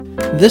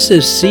This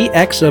is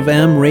CX of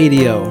M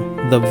Radio,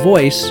 the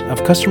voice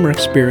of customer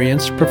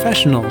experience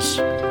professionals.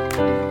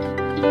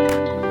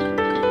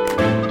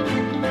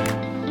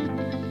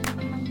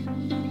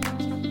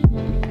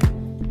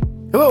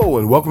 Hello,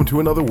 and welcome to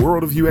another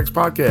World of UX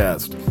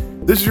podcast.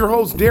 This is your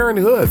host, Darren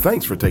Hood.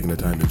 Thanks for taking the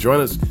time to join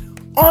us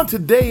on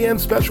today,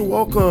 and special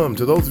welcome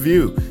to those of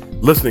you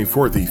listening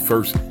for the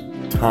first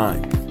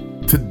time.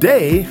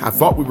 Today, I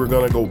thought we were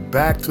going to go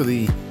back to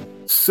the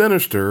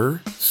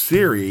Sinister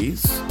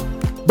series,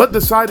 but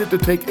decided to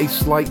take a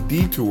slight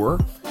detour.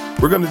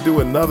 We're going to do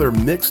another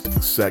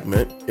mixed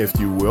segment, if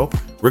you will.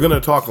 We're going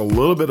to talk a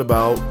little bit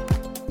about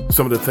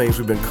some of the things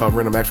we've been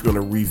covering. I'm actually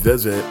going to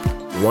revisit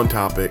one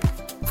topic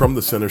from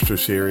the Sinister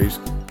series,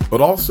 but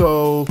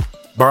also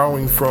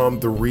borrowing from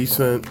the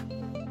recent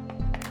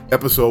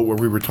episode where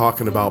we were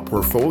talking about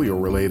portfolio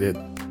related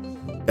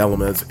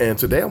elements. And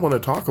today I want to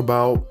talk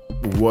about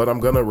what I'm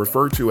going to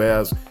refer to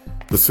as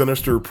the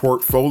Sinister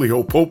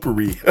portfolio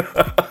potpourri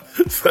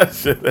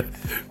session.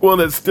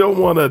 Well, I still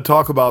want to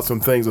talk about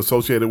some things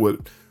associated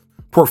with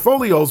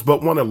portfolios,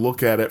 but want to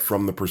look at it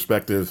from the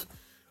perspective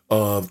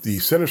of the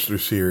Sinister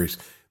series.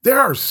 There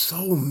are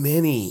so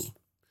many,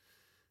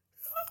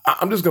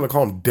 I'm just going to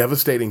call them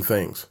devastating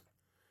things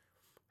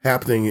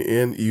happening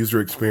in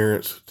user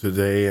experience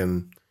today.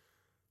 And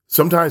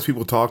sometimes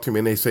people talk to me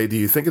and they say, do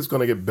you think it's going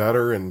to get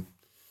better? And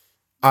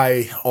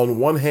on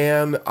one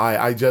hand,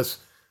 I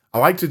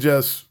like to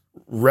just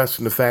rest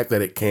in the fact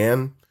that it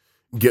can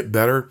get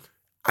better.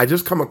 I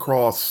just come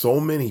across so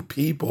many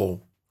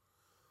people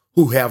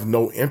who have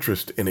no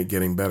interest in it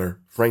getting better,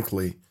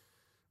 frankly,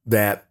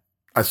 that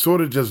I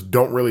sort of just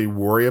don't really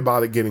worry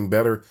about it getting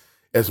better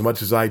as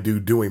much as I do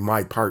doing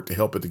my part to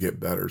help it to get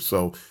better.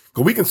 So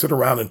we can sit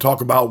around and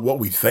talk about what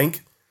we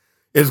think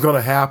is going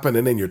to happen,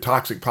 and then your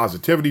toxic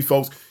positivity,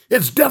 folks,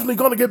 it's definitely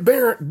going to get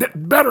better,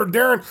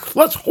 Darren.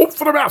 Let's hope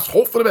for the best.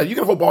 Hope for the best. You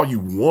can hope all you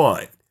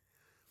want.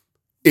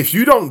 If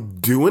you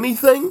don't do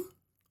anything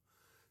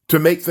to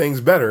make things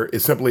better,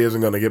 it simply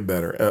isn't going to get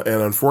better.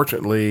 And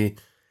unfortunately,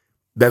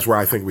 that's where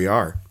I think we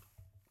are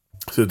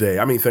today.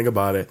 I mean, think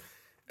about it.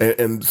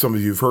 And some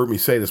of you have heard me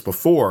say this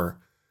before.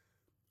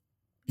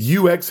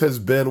 UX has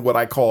been what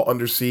I call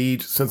under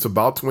siege since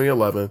about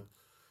 2011,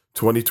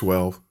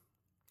 2012.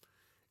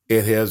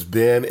 It has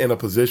been in a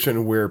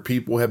position where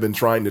people have been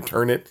trying to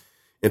turn it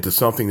into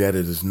something that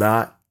it is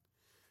not,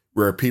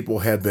 where people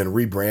have been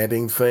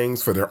rebranding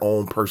things for their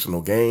own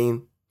personal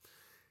gain,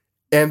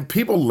 and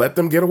people let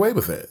them get away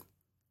with it.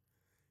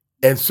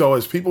 And so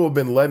as people have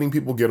been letting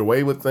people get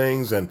away with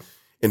things and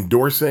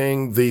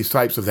endorsing these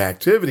types of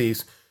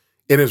activities,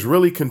 it has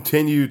really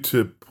continued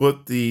to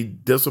put the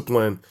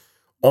discipline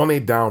on a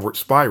downward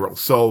spiral.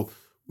 So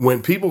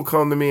when people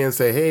come to me and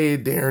say, hey,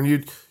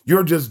 Darren,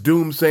 you're just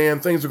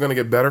doomsaying things are going to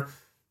get better.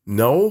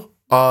 No.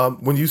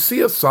 When you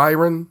see a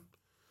siren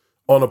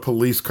on a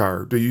police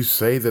car, do you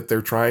say that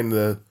they're trying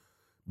to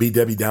be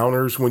Debbie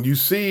Downers? When you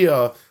see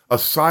a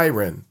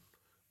siren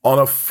on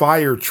a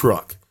fire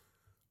truck,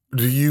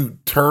 do you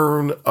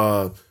turn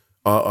a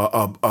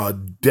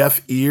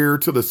deaf ear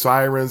to the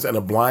sirens and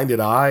a blinded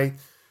eye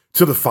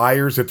to the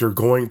fires that they're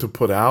going to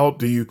put out?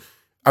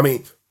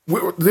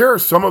 There are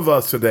some of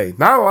us today,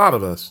 not a lot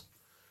of us,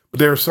 but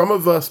there are some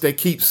of us that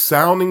keep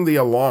sounding the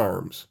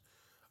alarms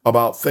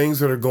about things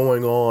that are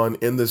going on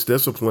in this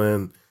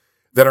discipline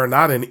that are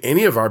not in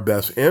any of our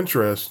best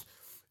interests.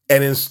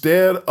 And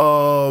instead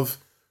of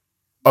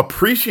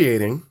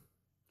appreciating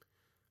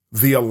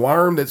the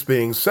alarm that's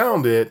being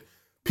sounded,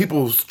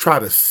 people try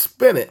to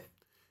spin it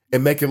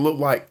and make it look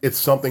like it's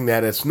something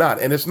that it's not.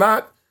 And it's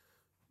not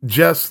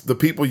just the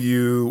people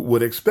you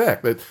would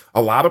expect. That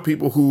a lot of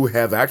people who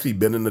have actually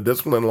been in the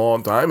discipline a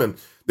long time, and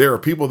there are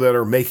people that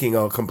are making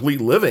a complete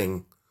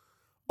living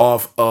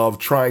off of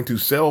trying to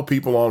sell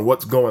people on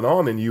what's going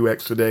on in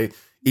UX today,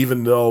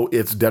 even though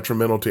it's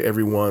detrimental to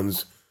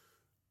everyone's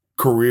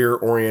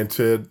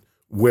career-oriented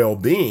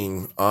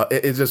well-being.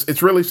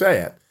 It's really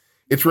sad.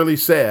 It's really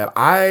sad.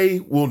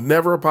 I will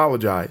never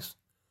apologize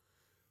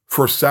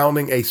for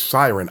sounding a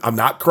siren. I'm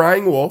not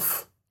crying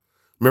wolf.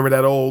 Remember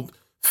that old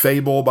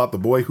fable about the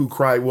boy who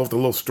cried wolf, the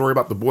little story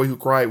about the boy who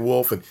cried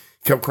wolf and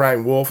kept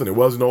crying wolf, and there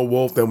was no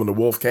wolf. Then when the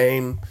wolf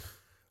came,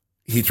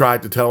 he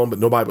tried to tell him, but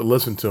nobody would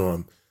listen to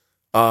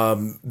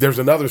him. There's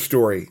another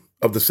story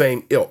of the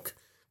same ilk.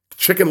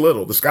 Chicken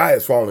Little, the sky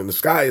is falling, the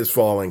sky is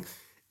falling.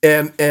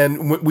 And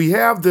we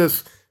have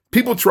this,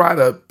 people try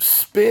to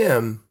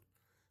spin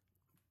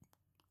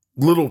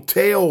little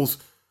tales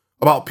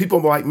about people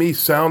like me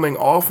sounding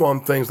off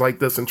on things like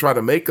this and try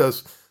to make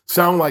us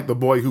sound like the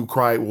boy who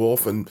cried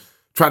wolf and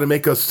try to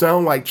make us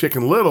sound like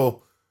Chicken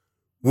Little.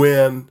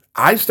 When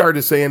I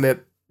started saying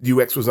that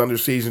UX was under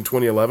siege in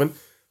 2011,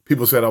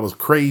 people said I was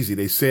crazy.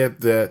 They said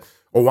that,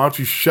 oh, why don't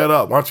you shut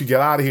up? Why don't you get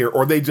out of here?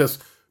 Or they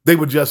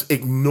would just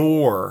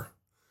ignore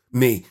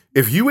me.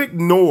 If you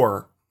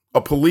ignore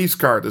a police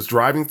car that's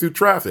driving through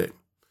traffic,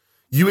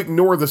 you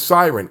ignore the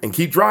siren and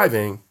keep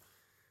driving,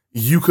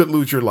 you could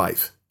lose your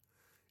life.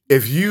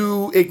 If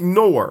you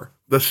ignore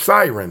the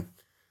siren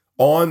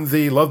on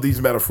the, love these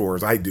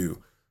metaphors, I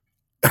do,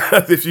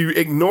 if you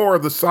ignore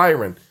the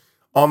siren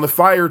on the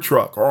fire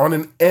truck or on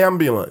an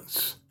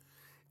ambulance,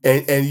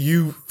 and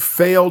you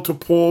fail to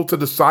pull to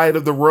the side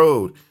of the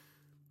road,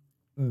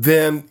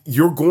 then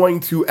you're going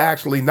to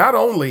actually, not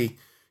only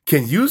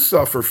can you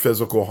suffer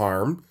physical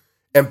harm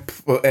and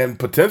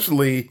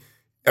potentially,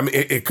 I mean,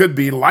 it could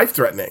be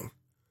life-threatening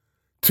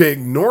to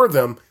ignore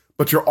them,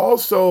 but you're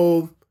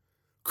also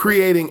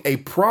creating a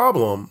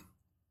problem,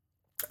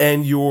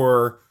 and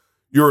you're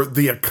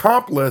the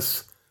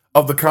accomplice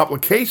of the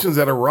complications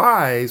that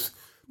arise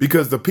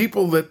because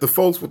the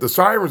folks with the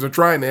sirens are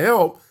trying to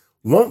help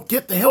won't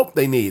get the help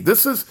they need.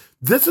 This is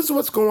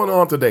what's going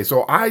on today.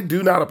 So I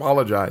do not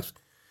apologize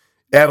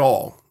at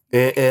all.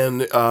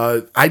 And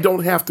I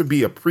don't have to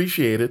be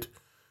appreciated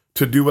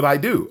to do what I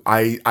do.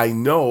 I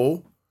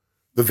know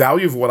the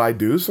value of what I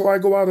do, so I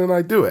go out and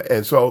I do it.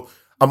 And so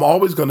I'm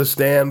always going to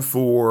stand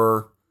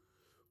for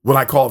what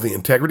I call the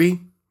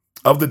integrity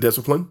of the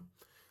discipline.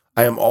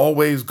 I am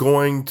always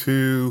going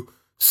to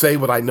say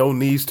what I know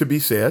needs to be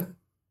said.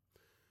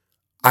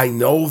 I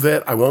know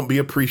that I won't be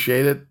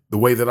appreciated the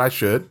way that I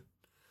should.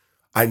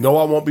 I know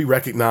I won't be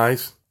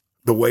recognized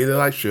the way that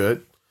I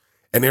should.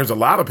 And there's a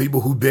lot of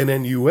people who've been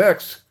in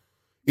UX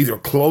either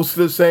close to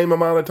the same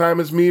amount of time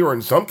as me, or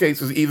in some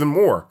cases even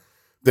more,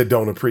 that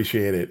don't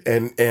appreciate it.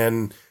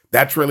 And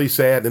that's really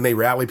sad. And they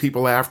rally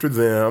people after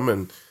them.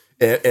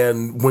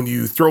 And when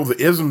you throw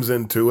the isms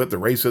into it, the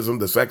racism,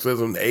 the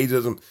sexism, the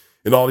ageism,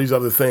 and all these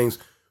other things,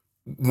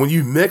 when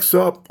you mix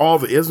up all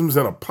the isms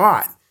in a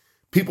pot,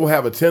 people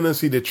have a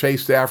tendency to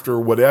chase after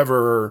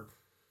whatever,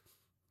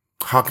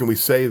 how can we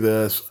say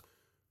this?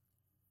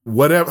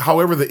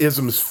 However the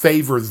isms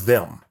favor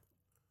them.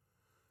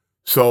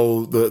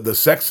 So the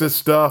sexist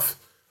stuff,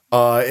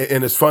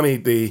 and it's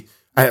funny,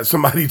 I had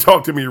somebody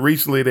talk to me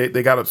recently,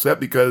 they got upset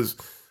because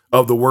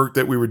of the work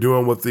that we were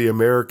doing with the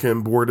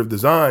American Board of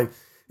Design.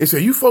 They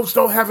said, "You folks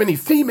don't have any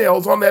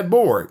females on that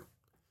board."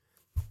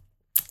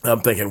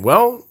 I'm thinking,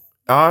 well,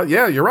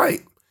 yeah, you're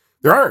right.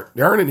 There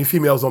aren't any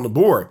females on the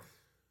board.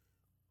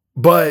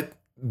 But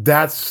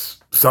that's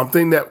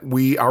something that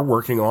we are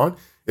working on.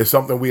 It's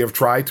something we have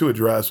tried to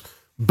address.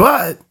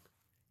 But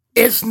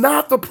it's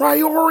not the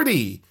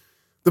priority.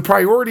 The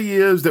priority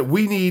is that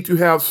we need to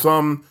have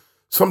some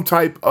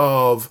type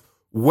of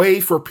way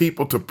for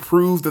people to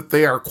prove that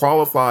they are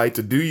qualified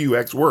to do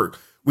UX work.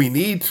 We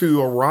need to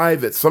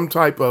arrive at some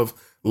type of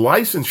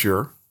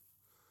licensure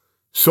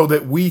so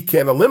that we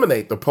can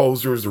eliminate the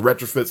posers, the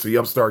retrofits, the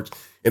upstarts,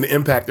 and the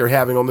impact they're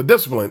having on the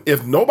discipline.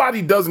 If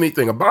nobody does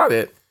anything about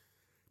it,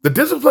 the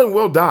discipline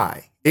will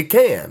die. It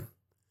can.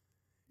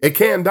 It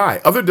can die.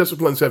 Other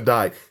disciplines have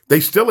died. They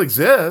still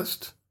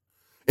exist.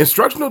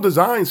 Instructional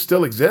design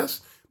still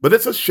exists, but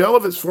it's a shell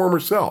of its former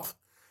self.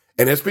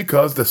 And it's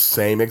because the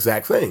same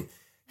exact thing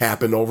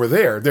happened over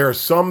there. There are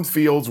some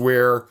fields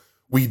where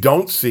we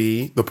don't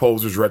see the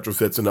posers,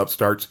 retrofits, and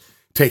upstarts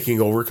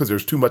taking over because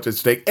there's too much at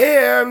stake,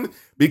 and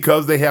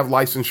because they have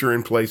licensure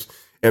in place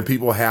and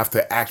people have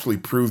to actually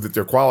prove that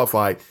they're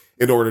qualified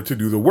in order to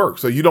do the work.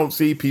 So you don't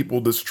see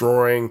people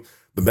destroying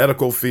the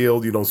medical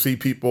field. You don't see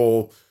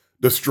people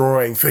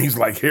destroying things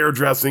like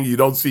hairdressing. You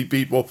don't see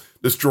people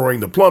destroying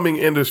the plumbing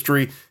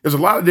industry. There's a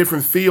lot of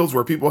different fields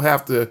where people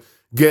have to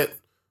get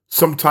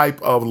some type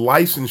of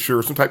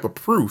licensure, some type of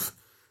proof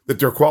that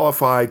they're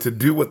qualified to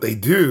do what they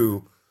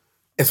do.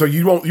 And so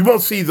you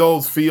won't see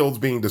those fields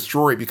being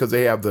destroyed because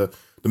they have the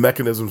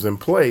mechanisms in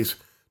place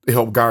to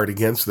help guard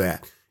against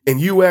that. In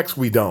UX,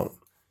 we don't.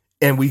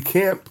 And we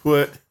can't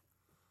put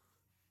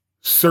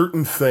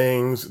certain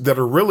things that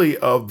are really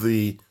of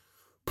the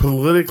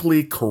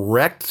politically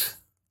correct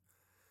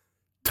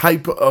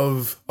type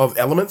of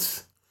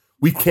elements.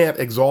 We can't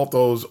exalt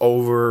those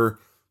over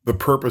the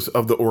purpose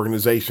of the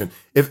organization.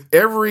 If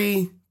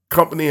every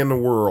company in the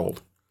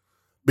world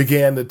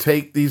began to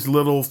take these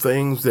little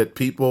things that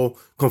people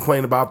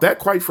complain about, that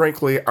quite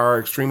frankly are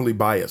extremely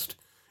biased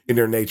in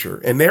their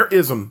nature, and they're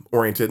ism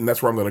oriented, and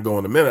that's where I'm going to go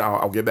in a minute.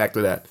 I'll get back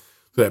to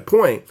that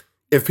point.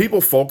 If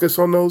people focus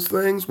on those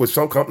things, which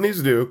some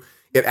companies do,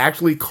 it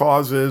actually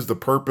causes the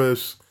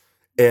purpose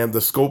and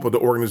the scope of the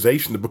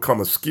organization to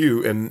become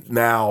askew, and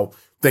now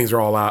things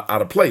are all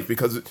out of place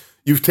because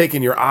you've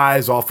taken your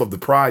eyes off of the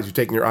prize, you've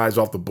taken your eyes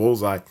off the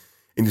bullseye,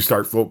 and you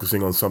start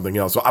focusing on something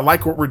else. So I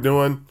like what we're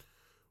doing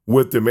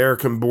with the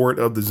American Board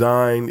of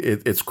Design.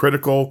 It's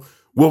critical.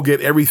 We'll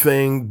get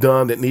everything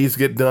done that needs to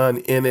get done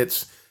in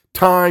its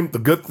time. The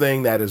good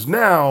thing that's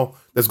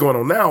going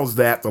on now is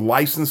that the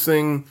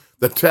licensing,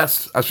 the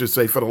test, I should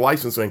say, for the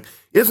licensing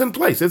is in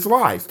place. It's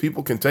live.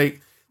 People can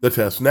take the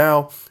test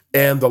now.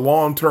 And the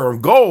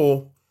long-term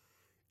goal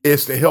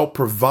is to help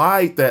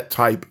provide that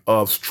type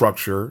of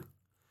structure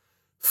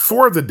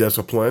for the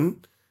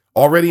discipline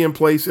already in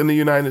place in the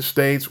United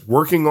States,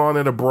 working on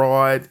it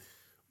abroad.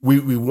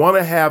 We want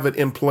to have it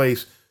in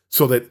place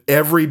so that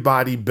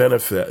everybody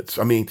benefits.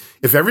 I mean,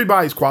 if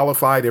everybody's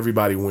qualified,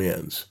 everybody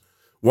wins.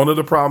 One of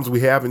the problems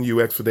we have in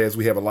UX today is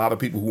we have a lot of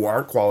people who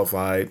aren't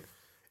qualified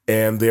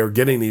and they're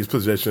getting these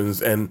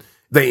positions and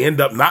they end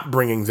up not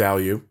bringing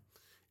value.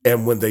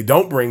 And when they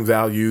don't bring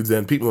value,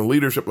 then people in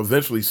leadership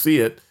eventually see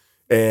it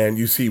And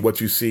you see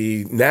what you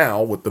see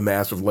now with the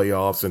massive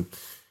layoffs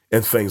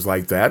and things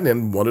like that.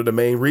 And one of the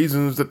main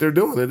reasons that they're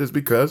doing it is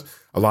because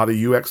a lot of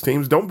UX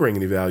teams don't bring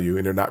any value,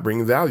 and they're not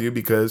bringing value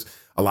because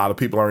a lot of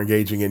people are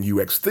engaging in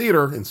UX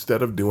theater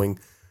instead of doing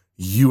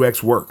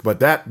UX work. But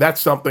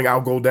that's something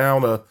I'll go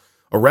down a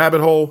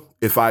rabbit hole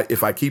if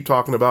I keep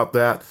talking about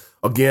that.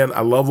 Again,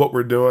 I love what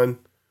we're doing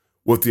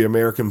with the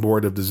American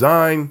Board of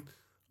Design.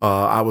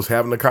 I was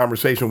having a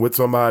conversation with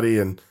somebody,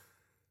 and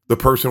the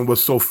person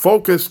was so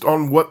focused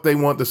on what they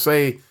want to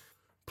say.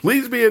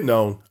 Please be it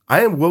known,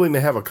 I am willing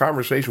to have a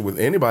conversation with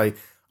anybody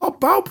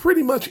about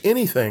pretty much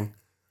anything,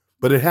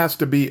 but it has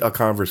to be a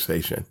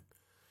conversation.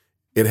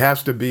 It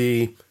has to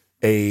be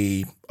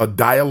a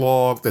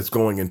dialogue that's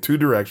going in two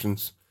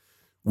directions,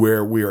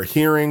 where we are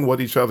hearing what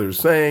each other is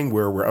saying,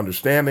 where we're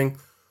understanding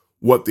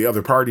what the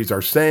other parties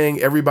are saying.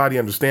 Everybody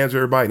understands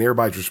everybody, and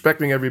everybody's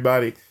respecting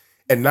everybody,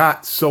 and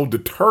not so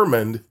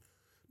determined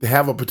to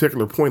have a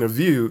particular point of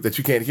view that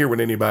you can't hear what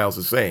anybody else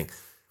is saying.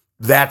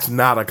 That's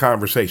not a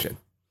conversation.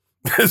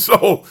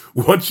 So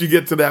once you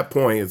get to that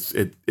point,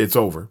 it's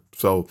over.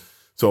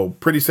 So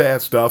pretty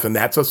sad stuff, and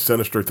that's a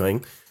sinister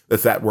thing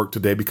that's at work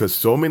today, because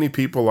so many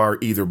people are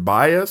either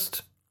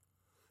biased,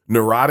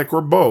 neurotic,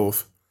 or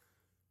both.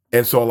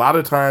 And so a lot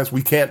of times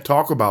we can't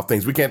talk about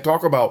things. We can't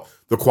talk about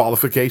the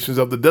qualifications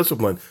of the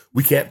discipline.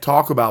 We can't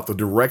talk about the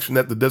direction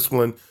that the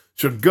discipline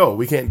should go.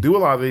 We can't do a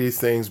lot of these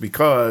things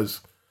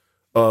because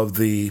of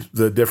the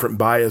different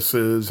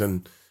biases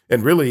and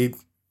really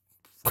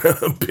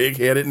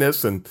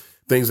big-headedness and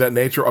things of that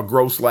nature, a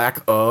gross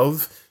lack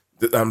of,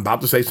 I'm about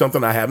to say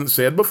something I haven't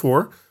said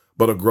before,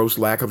 but a gross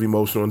lack of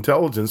emotional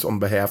intelligence on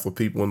behalf of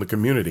people in the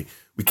community.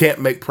 We can't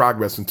make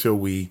progress until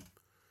we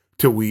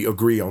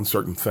agree on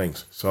certain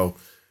things. So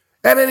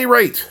at any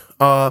rate,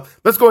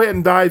 let's go ahead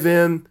and dive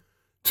in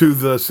to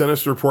the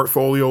Sinister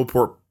portfolio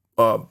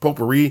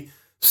potpourri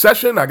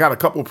session. I got a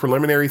couple of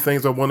preliminary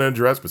things I want to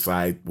address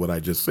besides what I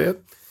just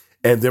said.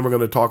 And then we're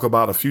going to talk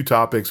about a few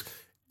topics.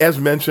 As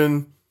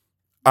mentioned,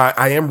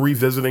 I am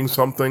revisiting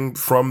something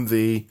from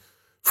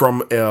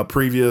a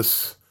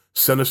previous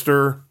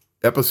Sinister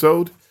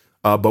episode,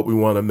 but we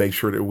want to make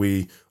sure that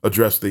we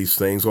address these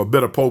things. So a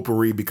bit of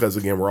potpourri, because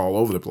again, we're all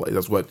over the place.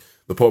 That's what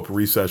the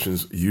potpourri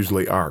sessions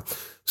usually are.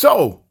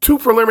 So, two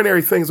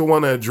preliminary things I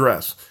want to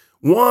address.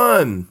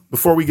 One,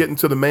 before we get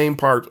into the main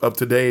part of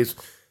today's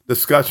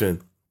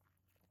discussion,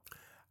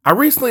 I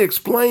recently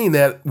explained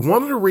that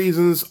one of the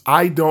reasons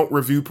I don't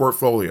review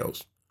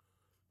portfolios,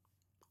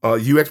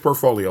 UX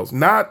portfolios,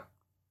 not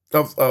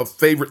a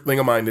favorite thing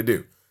of mine to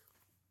do.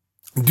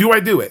 Do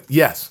I do it?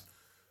 Yes.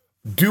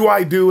 Do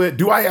I do it?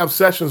 Do I have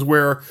sessions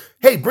where,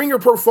 hey, bring your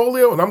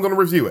portfolio and I'm going to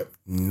review it?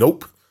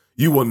 Nope.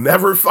 You will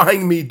never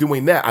find me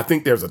doing that. I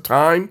think there's a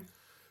time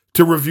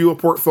to review a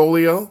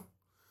portfolio.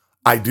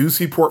 I do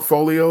see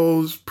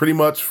portfolios pretty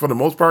much, for the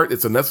most part,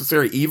 it's a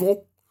necessary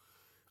evil.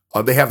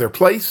 They have their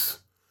place,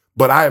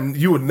 but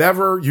you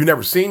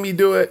never seen me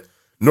do it,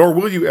 nor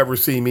will you ever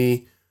see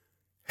me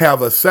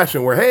have a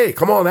session where, hey,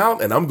 come on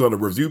out and I'm going to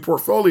review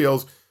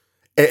portfolios.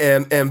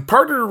 And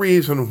part of the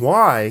reason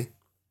why,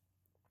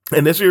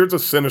 and this here is a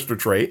sinister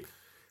trait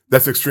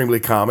that's extremely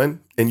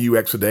common in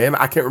UX today, and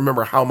I can't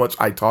remember how much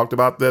I talked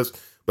about this,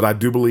 but I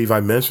do believe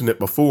I mentioned it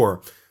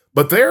before.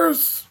 But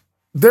there's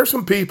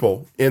some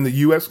people in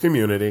the UX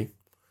community,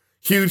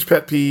 huge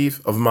pet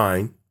peeve of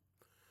mine.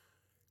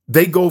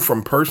 They go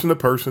from person to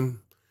person.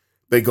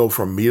 They go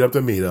from meetup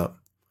to meetup.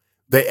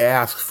 They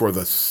ask for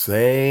the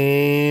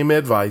same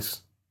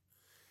advice.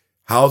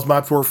 How's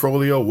my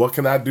portfolio? What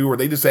can I do? Or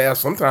they just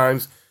ask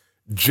sometimes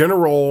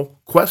general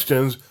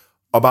questions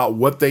about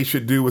what they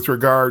should do with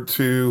regard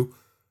to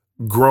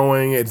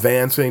growing,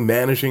 advancing,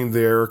 managing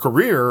their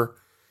career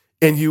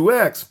in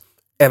UX.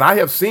 And I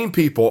have seen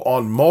people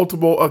on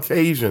multiple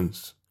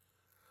occasions.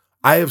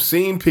 I have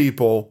seen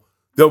people,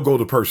 they'll go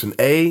to person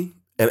A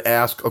and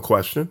ask a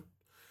question.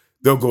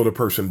 They'll go to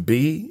person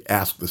B,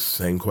 ask the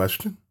same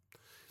question.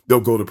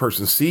 They'll go to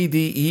person C,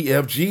 D, E,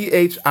 F, G,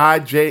 H, I,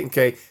 J, and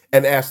K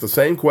and ask the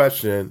same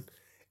question.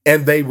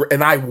 And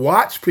I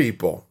watch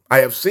people, I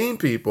have seen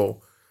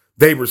people,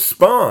 they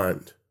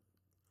respond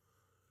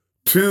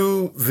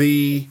to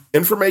the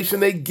information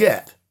they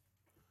get.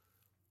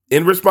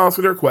 In response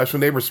to their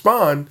question, they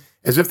respond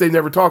as if they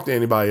never talked to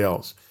anybody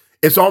else.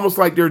 It's almost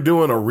like they're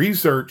doing a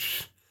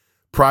research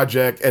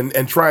project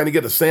and trying to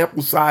get a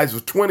sample size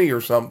of 20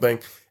 or something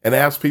and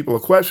ask people a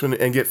question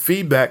and get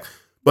feedback.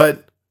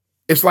 But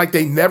it's like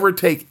they never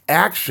take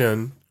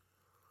action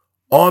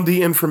on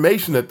the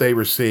information that they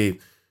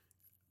receive.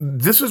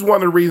 This is one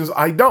of the reasons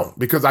I don't,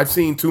 because I've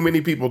seen too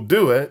many people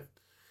do it.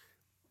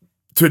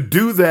 To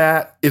do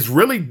that is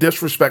really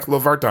disrespectful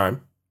of our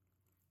time.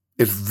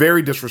 It's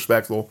very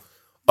disrespectful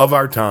of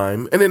our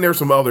time. And then there's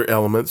some other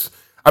elements.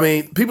 I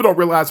mean, people don't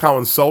realize how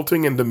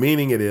insulting and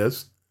demeaning it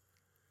is.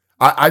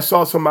 I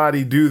saw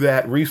somebody do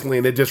that recently,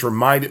 and it just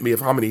reminded me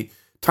of how many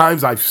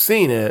times I've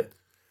seen it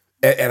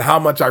and how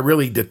much I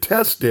really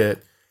detest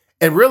it,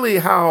 and really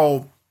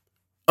how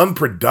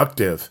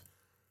unproductive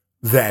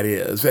that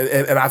is.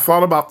 And I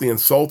thought about the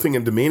insulting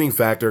and demeaning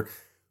factor.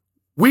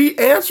 We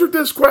answered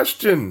this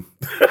question.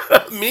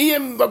 Me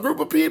and a group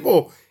of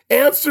people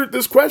answered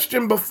this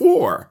question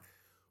before.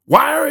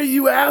 Why are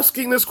you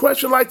asking this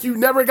question like you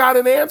never got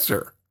an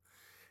answer?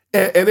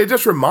 And it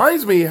just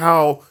reminds me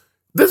how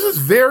this is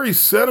very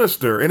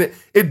sinister, and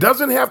it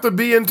doesn't have to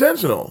be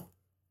intentional.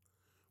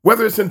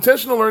 Whether it's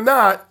intentional or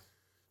not,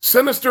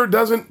 sinister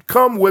doesn't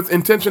come with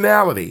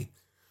intentionality.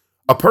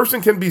 A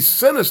person can be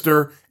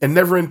sinister and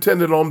never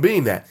intended on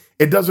being that.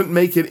 It doesn't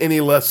make it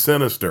any less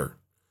sinister.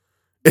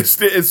 It's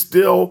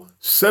still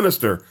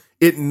sinister.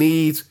 It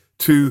needs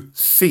to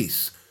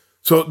cease.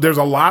 So there's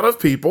a lot of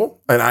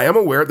people, and I am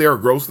aware they are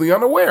grossly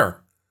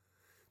unaware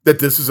that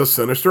this is a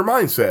sinister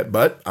mindset,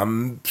 but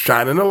I'm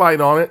shining a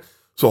light on it.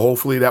 So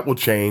hopefully that will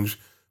change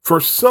for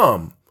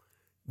some.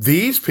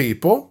 These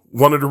people,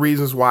 one of the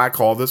reasons why I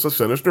call this a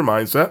sinister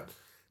mindset,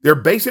 they're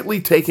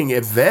basically taking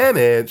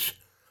advantage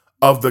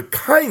of the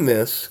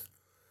kindness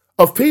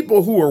of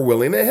people who are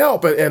willing to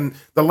help. And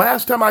the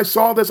last time I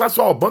saw this, I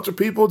saw a bunch of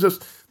people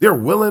they're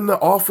willing to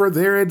offer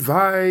their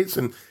advice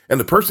and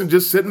the person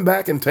just sitting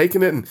back and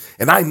taking it.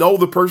 And I know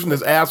the person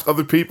has asked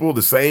other people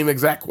the same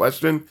exact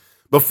question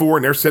before,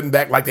 and they're sitting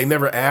back like they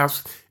never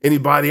asked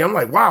anybody. I'm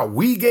like, wow,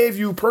 we gave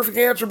you a perfect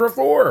answer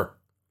before.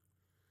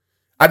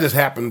 I just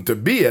happened to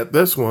be at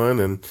this one.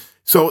 And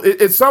so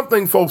it's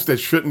something, folks, that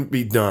shouldn't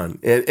be done.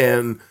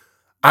 And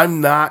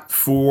I'm not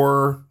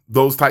for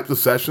those types of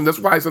sessions. That's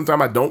why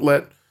sometimes I don't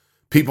let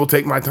people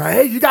take my time.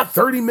 Hey, you got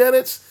 30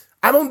 minutes?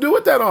 I don't do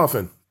it that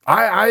often.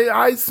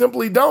 I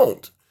simply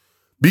don't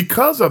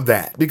because of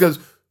that. Because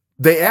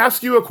they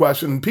ask you a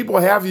question. People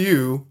have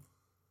you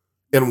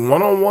in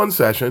one-on-one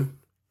session.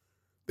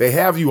 They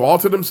have you all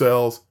to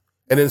themselves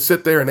and then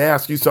sit there and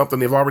ask you something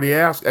they've already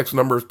asked X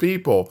number of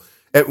people.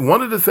 And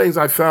one of the things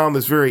I found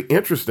that's very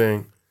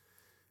interesting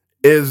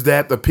is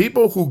that the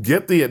people who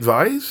get the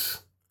advice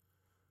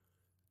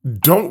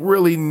don't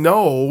really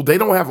know. They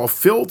don't have a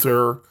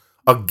filter,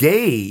 a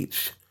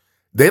gauge.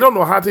 They don't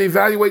know how to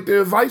evaluate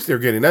the advice they're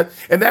getting.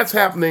 And that's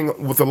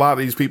happening with a lot of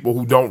these people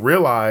who don't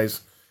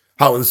realize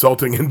how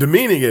insulting and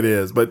demeaning it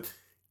is. But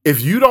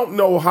if you don't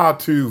know how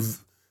to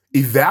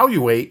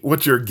evaluate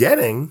what you're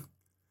getting,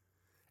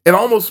 it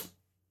almost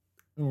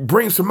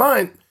brings to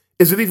mind,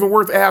 is it even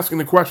worth asking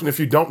the question if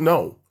you don't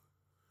know?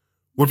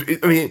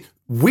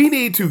 We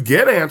need to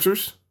get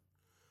answers.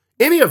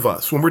 Any of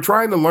us, when we're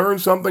trying to learn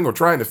something or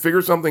trying to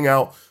figure something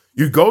out,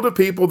 you go to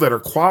people that are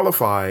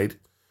qualified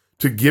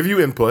to give you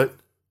input,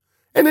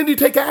 and then you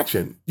take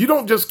action. You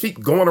don't just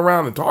keep going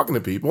around and talking to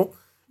people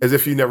as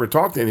if you never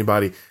talked to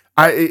anybody.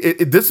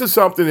 This is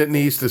something that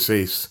needs to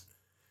cease.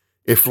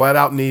 It flat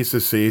out needs to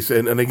cease.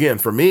 And again,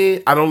 for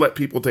me, I don't let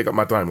people take up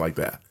my time like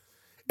that.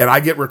 And I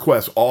get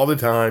requests all the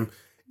time,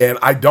 and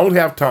I don't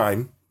have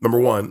time. Number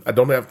one, I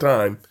don't have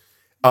time.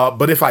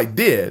 But if I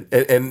did,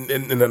 and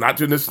in the not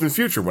too distant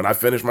future, when I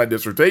finish my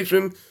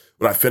dissertation,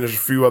 when I finish a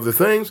few other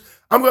things,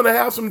 I'm going to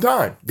have some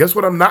time. Guess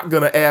what I'm not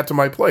going to add to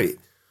my plate?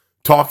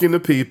 Talking to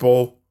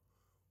people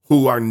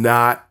who are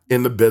not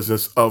in the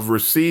business of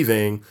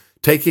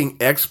taking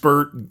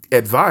expert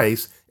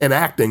advice and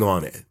acting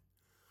on it.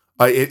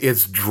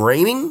 It's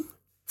draining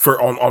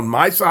on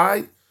my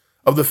side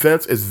of the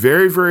fence. It's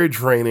very, very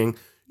draining.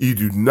 You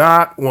do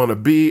not want to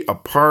be a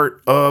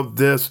part of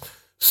this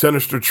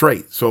sinister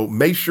trait. So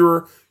make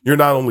sure you're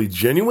not only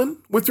genuine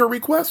with your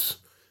requests,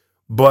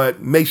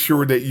 but make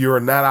sure that you're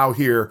not out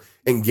here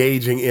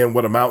engaging in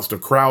what amounts to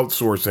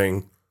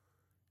crowdsourcing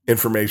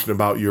information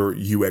about your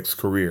UX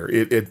career.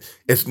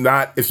 It's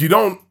not, if you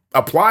don't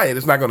apply it,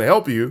 it's not going to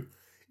help you.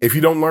 If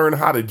you don't learn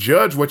how to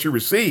judge what you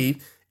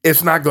receive,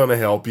 it's not going to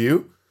help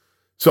you.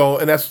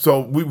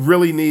 So we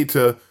really need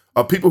to,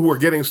 people who are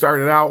getting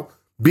started out,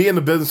 be in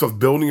the business of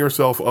building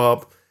yourself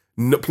up.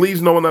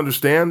 Please know and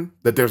understand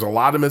that there's a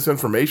lot of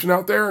misinformation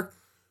out there.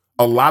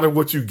 A lot of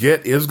what you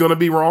get is going to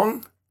be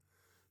wrong.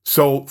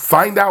 So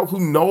find out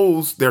who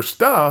knows their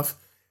stuff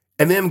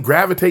and then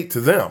gravitate to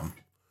them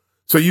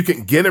so you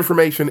can get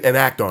information and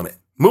act on it.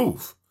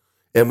 Move.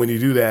 And when you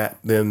do that,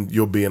 then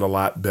you'll be in a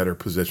lot better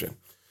position.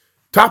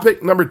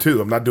 Topic number 2.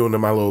 I'm not doing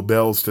my little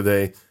bells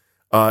today.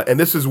 And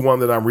this is one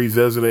that I'm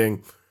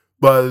revisiting.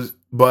 But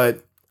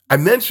I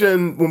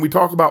mentioned when we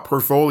talk about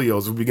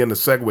portfolios, we begin to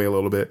segue a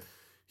little bit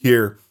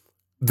here,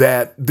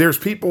 that there's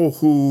people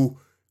who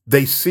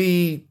they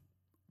see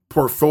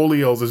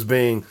portfolios as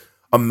being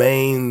a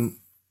main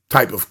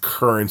type of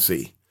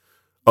currency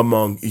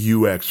among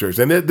UXers.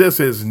 And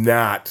this is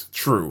not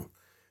true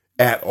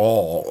at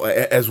all.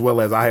 As well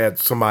as I had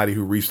somebody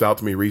who reached out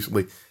to me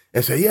recently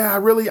and said, yeah,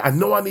 I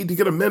know I need to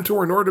get a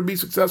mentor in order to be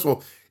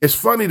successful. It's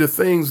funny the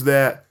things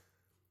that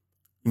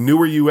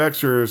newer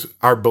UXers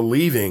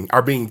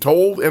are being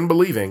told and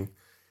believing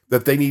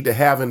that they need to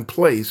have in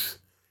place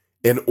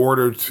in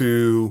order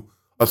to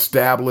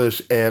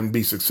establish and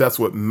be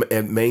successful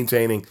at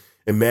maintaining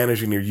and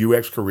managing your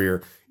UX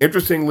career.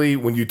 Interestingly,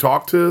 when you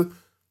talk to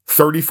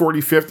 30,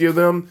 40, 50 of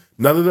them,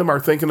 none of them are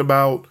thinking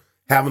about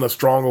having a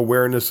strong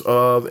awareness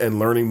of and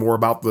learning more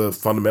about the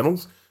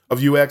fundamentals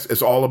of UX.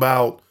 It's all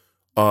about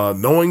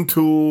knowing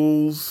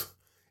tools.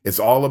 It's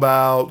all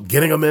about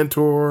getting a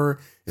mentor.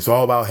 It's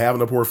all about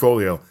having a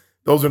portfolio.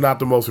 Those are not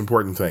the most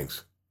important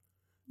things.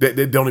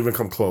 They don't even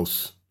come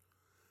close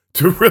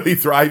to really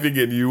thriving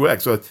in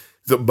UX.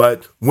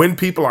 But when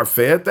people are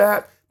fed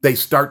that, they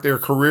start their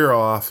career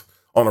off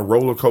on a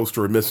roller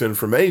coaster of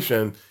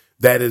misinformation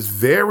that is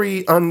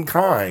very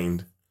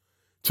unkind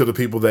to the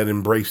people that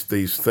embrace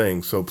these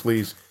things. So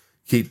please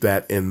keep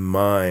that in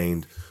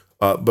mind.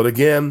 But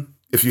again,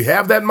 if you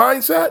have that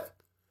mindset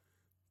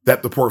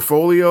that the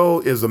portfolio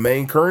is the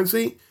main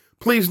currency,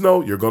 please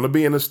know you're going to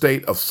be in a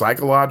state of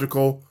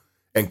psychological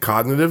and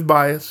cognitive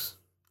bias.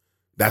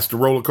 That's the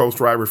roller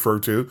coaster I refer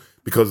to,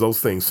 because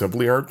those things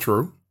simply aren't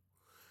true.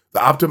 The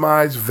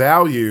optimized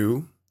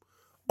value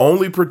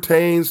only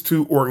pertains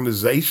to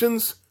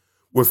organizations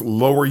with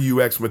lower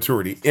UX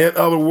maturity. In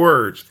other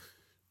words,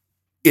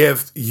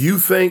 if you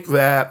think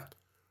that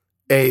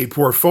a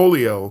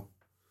portfolio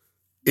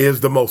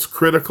is the most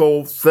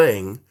critical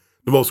thing,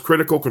 the most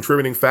critical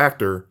contributing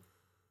factor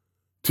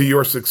to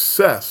your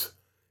success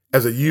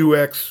as a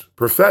UX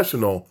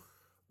professional,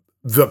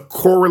 the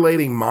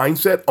correlating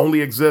mindset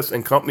only exists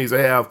in companies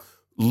that have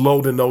low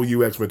to no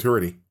UX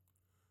maturity.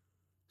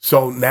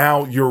 So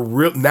now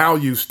now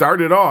you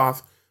started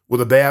off with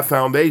a bad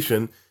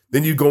foundation,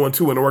 then you go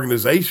into an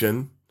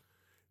organization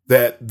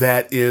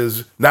that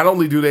is, not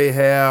only do they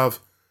have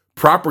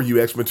proper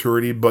UX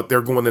maturity, but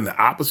they're going in the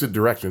opposite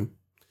direction.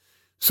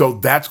 So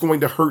that's going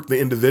to hurt the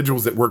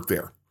individuals that work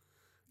there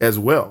as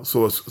well.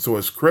 So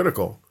it's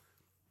critical.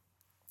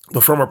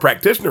 But from a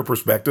practitioner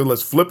perspective,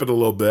 let's flip it a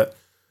little bit.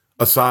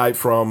 Aside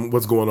from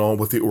what's going on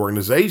with the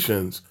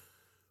organizations,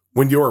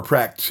 when you're a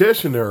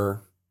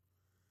practitioner,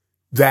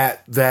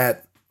 that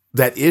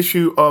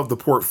issue of the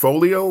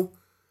portfolio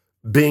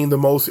being the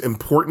most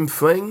important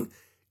thing,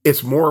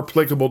 it's more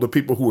applicable to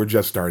people who are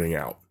just starting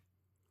out.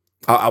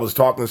 I was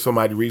talking to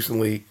somebody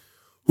recently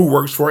who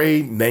works for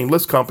a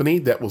nameless company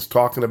that was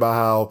talking about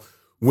how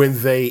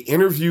when they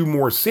interview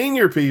more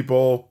senior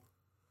people,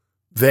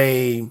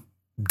 they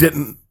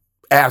didn't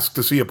ask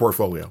to see a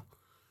portfolio.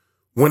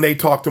 When they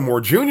talk to more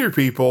junior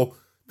people,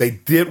 they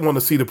did want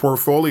to see the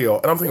portfolio.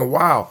 And I'm thinking,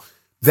 wow,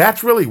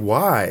 that's really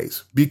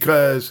wise,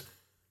 because,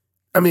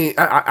 I mean,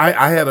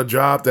 I had a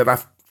job that I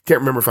can't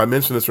remember if I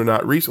mentioned this or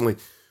not recently,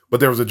 but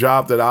there was a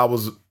job that I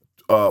was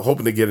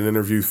hoping to get an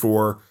interview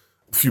for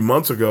a few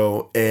months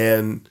ago.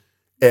 And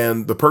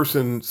the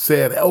person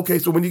said, okay,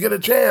 so when you get a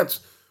chance,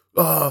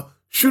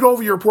 shoot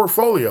over your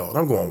portfolio. And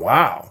I'm going,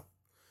 wow,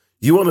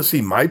 you want to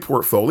see my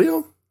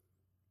portfolio?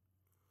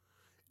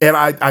 And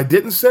I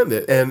didn't send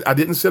it, and I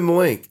didn't send the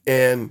link.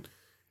 And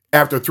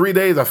after 3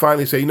 days, I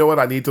finally say, you know what?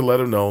 I need to let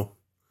them know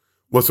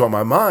what's on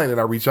my mind. And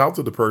I reach out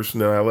to the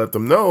person and I let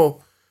them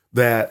know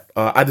that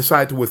I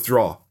decided to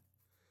withdraw.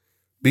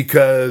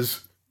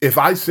 Because if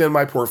I send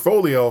my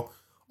portfolio,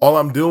 all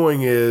I'm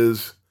doing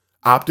is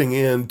opting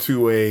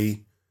into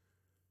an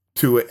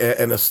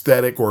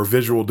aesthetic or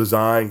visual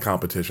design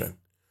competition,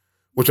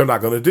 which I'm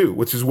not going to do,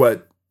 which is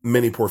what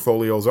many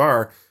portfolios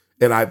are.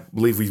 And I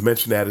believe we've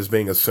mentioned that as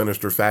being a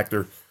sinister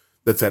factor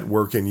that's at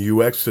work in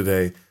UX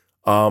today.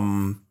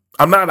 I'm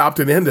not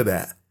opting into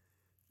that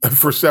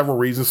for several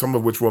reasons, some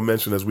of which we'll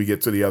mention as we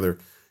get to the other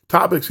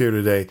topics here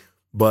today,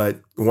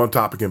 but one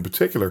topic in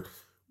particular.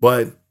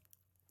 But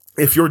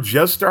if you're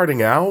just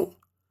starting out,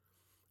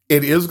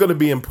 it is going to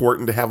be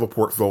important to have a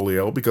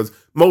portfolio, because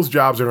most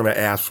jobs are going to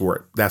ask for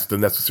it. That's the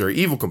necessary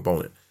evil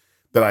component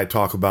that I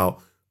talk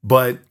about.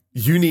 But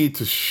you need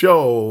to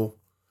show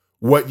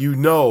what you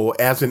know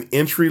as an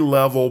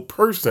entry-level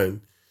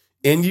person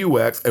in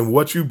UX and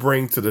what you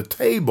bring to the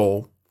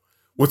table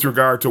with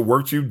regard to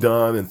work you've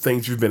done and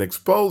things you've been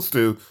exposed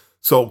to,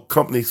 so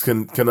companies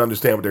can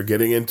understand what they're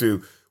getting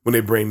into when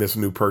they bring this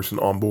new person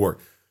on board.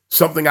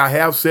 Something I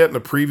have said in a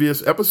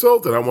previous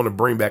episode that I want to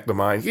bring back to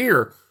mind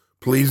here,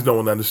 please know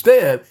and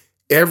understand,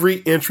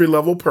 every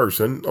entry-level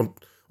person,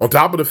 on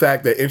top of the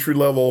fact that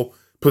entry-level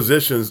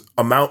positions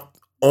amount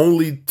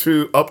only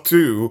to up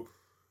to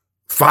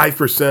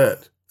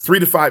 5%, 3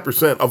 to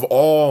 5% of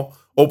all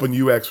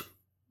open UX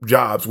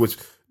jobs, which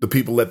the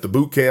people at the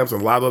boot camps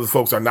and a lot of other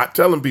folks are not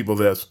telling people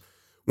this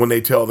when they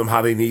tell them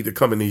how they need to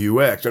come into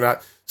UX. They're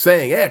not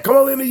saying, yeah, come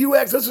on into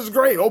UX. This is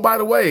great. Oh, by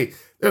the way,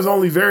 there's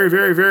only very,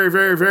 very, very,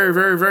 very, very,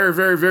 very, very,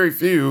 very, very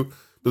few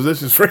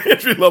positions for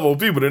entry-level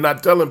people. They're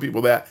not telling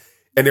people that.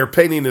 And they're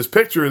painting this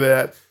picture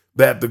that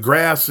the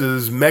grass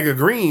is mega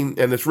green,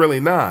 and it's really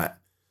not.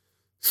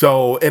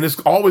 So, and it's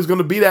always going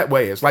to be that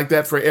way. It's like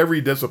that for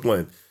every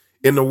discipline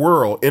in the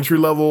world.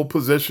 Entry-level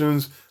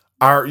positions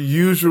are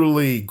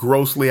usually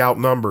grossly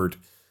outnumbered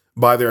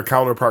by their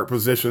counterpart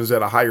positions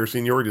at a higher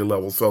seniority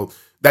level. So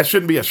that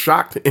shouldn't be a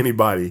shock to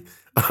anybody,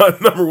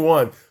 number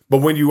one.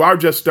 But when you are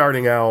just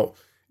starting out,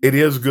 it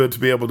is good to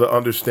be able to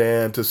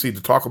understand, to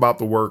talk about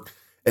the work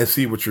and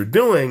see what you're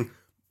doing.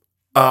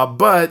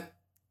 But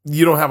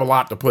you don't have a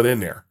lot to put in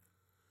there.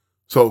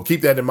 So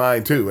keep that in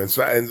mind too.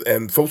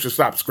 And folks should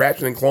stop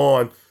scratching and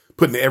clawing,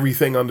 putting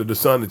everything under the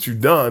sun that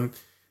you've done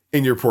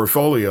in your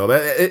portfolio.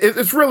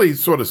 It's really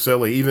sort of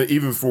silly,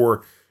 even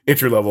for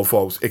entry-level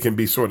folks. It can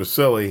be sort of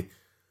silly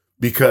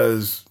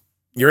because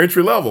you're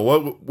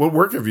entry-level. What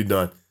work have you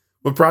done?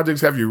 What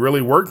projects have you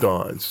really worked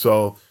on?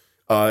 So,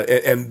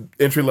 and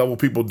entry-level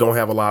people don't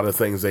have a lot of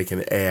things they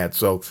can add.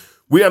 So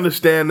we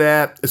understand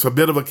that. It's a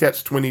bit of a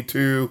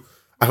catch-22.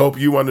 I hope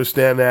you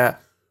understand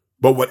that.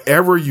 But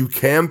whatever you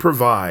can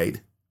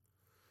provide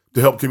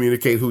to help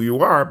communicate who you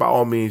are, by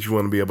all means, you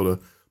want to be able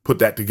to put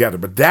that together.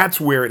 But that's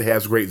where it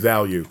has great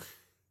value.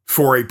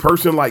 For a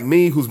person like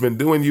me who's been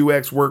doing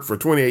UX work for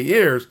 28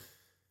 years,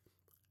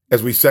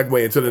 as we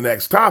segue into the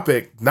next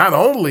topic, not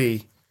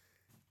only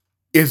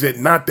is it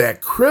not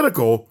that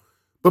critical,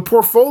 but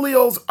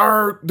portfolios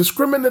are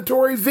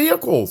discriminatory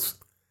vehicles.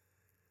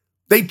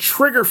 They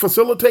trigger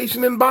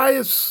facilitation and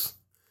bias.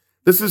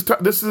 This is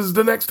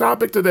the next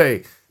topic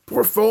today.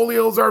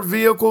 Portfolios are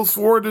vehicles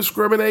for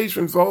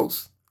discrimination,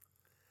 folks.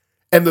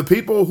 And the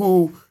people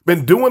who've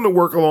been doing the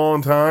work a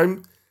long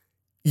time,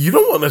 you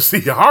don't want to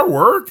see our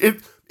work.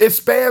 It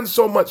spans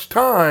so much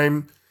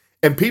time,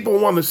 and people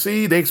want to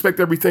see, they expect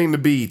everything to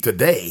be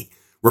today,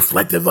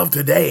 reflective of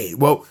today.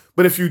 Well,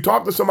 but if you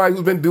talk to somebody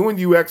who's been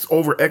doing UX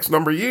over X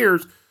number of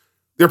years,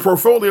 their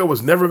portfolio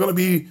was never going to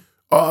be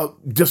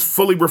just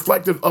fully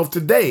reflective of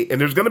today.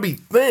 And there's going to be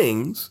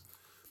things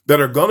that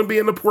are going to be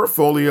in the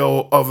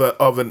portfolio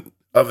of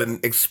an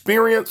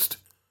experienced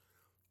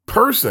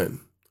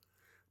person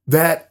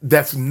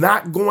that's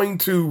not going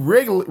to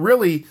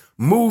really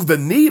move the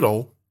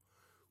needle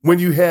when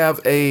you have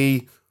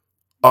a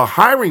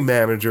hiring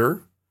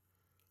manager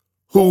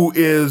who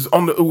is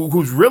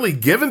who's really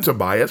given to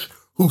bias,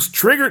 who's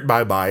triggered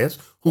by bias,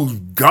 who's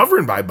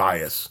governed by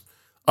bias.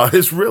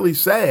 It's really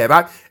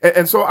sad.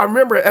 So I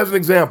remember, as an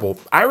example,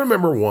 I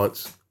remember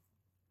once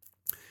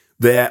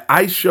that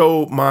I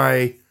showed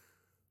my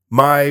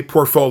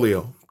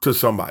portfolio to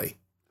somebody,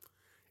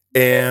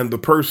 and the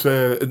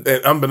person,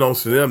 and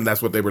unbeknownst to them,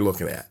 that's what they were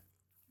looking at.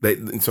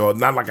 So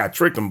not like I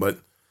tricked them, but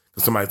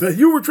somebody said,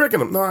 "You were tricking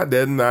them." No, I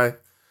didn't. I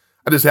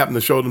just happened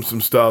to show them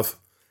some stuff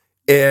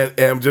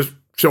and just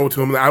show it to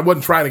them. I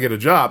wasn't trying to get a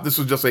job. This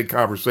was just a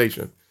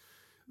conversation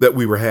that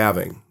we were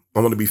having. I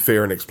want to be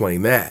fair and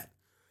explain that.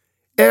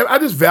 And I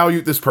just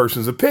valued this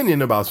person's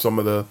opinion about some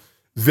of the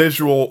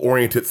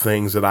visual-oriented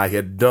things that I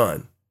had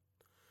done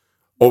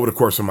over the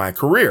course of my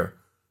career.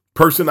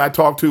 Person I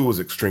talked to was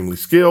extremely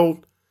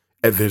skilled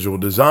at visual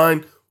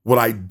design. What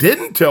I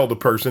didn't tell the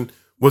person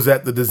was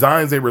that the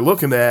designs they were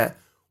looking at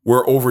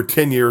were over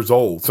 10 years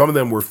old. Some of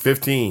them were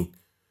 15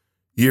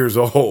 years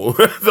old.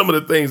 Some of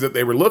the things that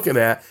they were looking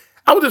at,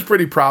 I was just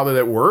pretty proud of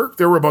that work.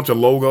 There were a bunch of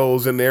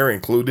logos in there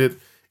included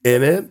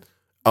in it.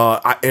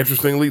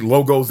 Interestingly,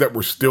 logos that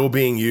were still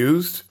being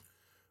used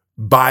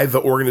by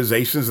the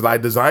organizations that I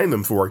designed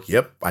them for.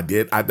 Yep, I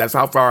did. That's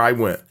how far I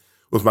went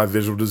with my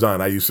visual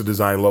design. I used to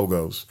design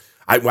logos.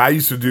 I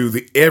used to do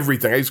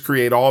everything. I used to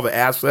create all the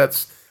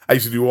assets. I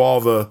used to do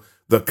all the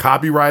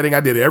copywriting.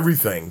 I did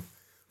everything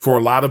for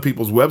a lot of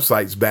people's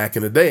websites back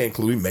in the day,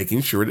 including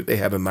making sure that they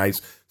had a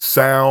nice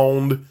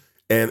sound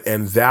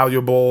and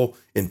valuable,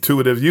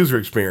 intuitive user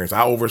experience.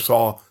 I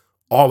oversaw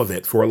all of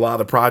it for a lot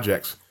of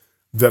projects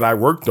that I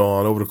worked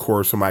on over the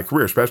course of my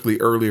career, especially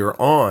earlier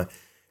on.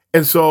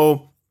 And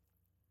so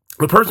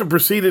the person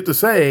proceeded to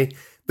say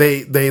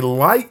they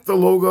liked the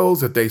logos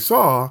that they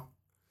saw,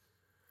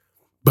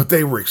 but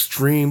they were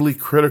extremely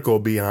critical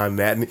beyond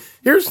that. And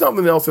here's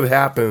something else that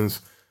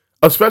happens,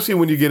 especially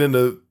when you get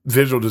into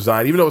visual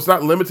design. Even though it's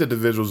not limited to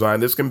visual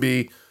design, this can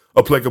be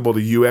applicable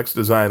to UX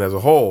design as a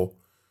whole,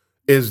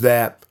 is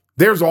that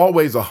there's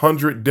always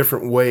 100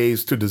 different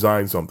ways to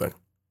design something.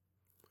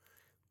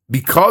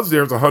 Because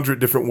there's 100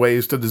 different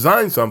ways to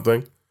design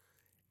something,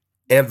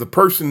 and the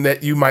person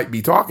that you might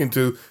be talking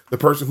to, the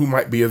person who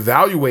might be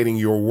evaluating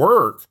your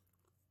work,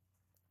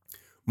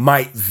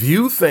 might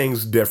view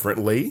things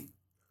differently.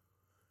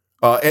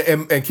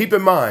 And keep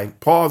in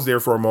mind, pause there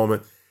for a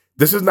moment.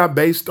 This is not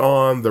based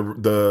on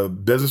the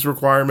business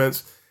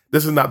requirements.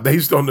 This is not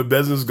based on the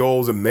business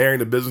goals and marrying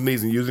the business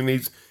needs and user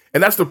needs.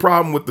 And that's the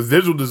problem with the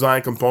visual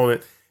design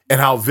component and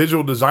how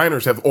visual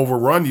designers have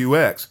overrun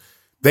UX.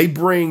 They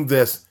bring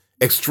this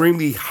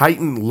extremely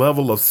heightened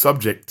level of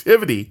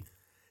subjectivity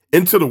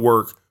into the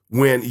work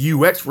when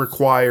UX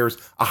requires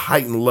a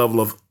heightened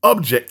level of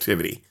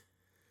objectivity.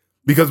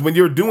 Because when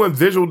you're doing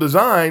visual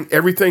design,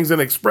 everything's an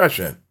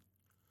expression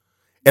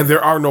and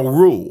there are no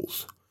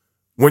rules.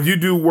 When you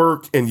do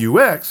work in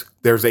UX,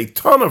 there's a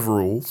ton of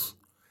rules,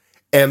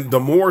 and the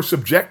more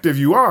subjective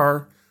you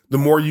are, the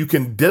more you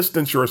can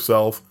distance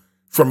yourself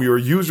from your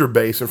user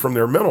base and from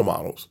their mental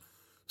models.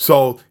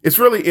 So it's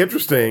really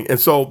interesting. And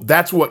so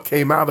that's what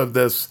came out of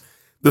this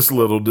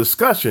little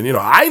discussion. You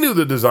know, I knew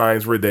the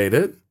designs were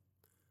dated,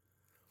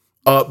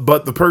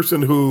 but the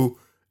person who,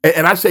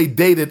 and I say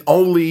dated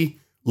only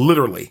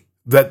literally,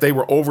 that they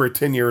were over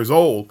 10 years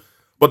old,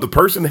 but the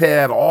person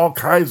had all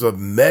kinds of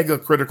mega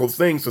critical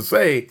things to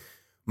say,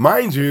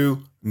 mind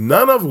you,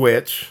 none of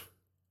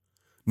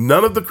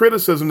the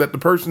criticism that the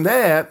person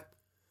had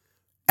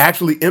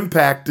actually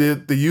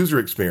impacted the user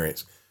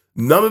experience.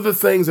 None of the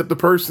things that the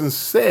person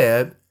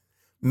said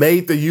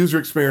made the user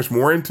experience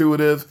more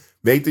intuitive,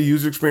 made the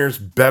user experience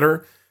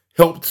better,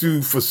 helped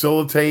to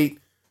facilitate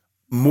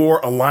more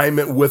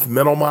alignment with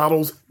mental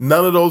models.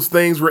 None of those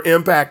things were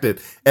impacted.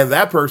 And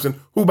that person,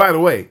 who, by the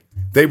way,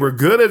 they were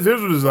good at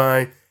visual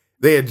design,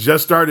 they had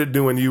just started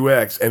doing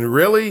UX and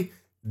really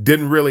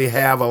didn't really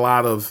have a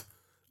lot of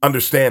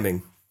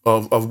understanding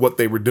of what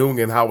they were doing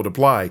and how it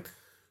applied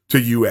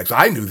to UX.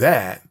 I knew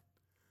that.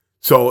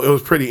 So it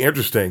was pretty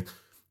interesting.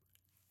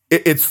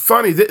 It's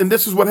funny, and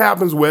this is what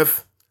happens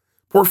with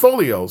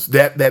portfolios,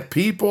 that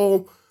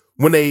people,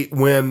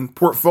 when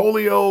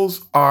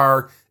portfolios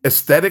are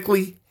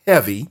aesthetically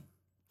heavy,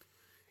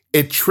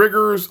 it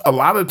triggers a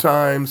lot of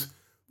times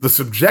the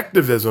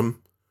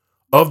subjectivism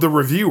of the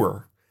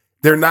reviewer.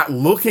 They're not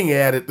looking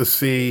at it to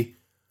see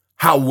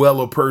how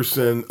well a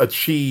person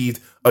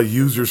achieved a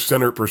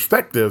user-centered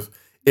perspective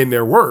in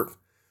their work,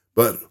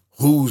 but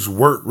whose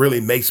work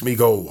really makes me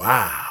go,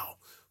 wow,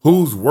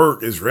 whose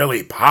work is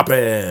really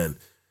popping.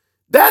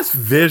 That's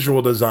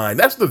visual design.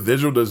 That's the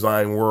visual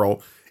design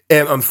world.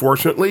 And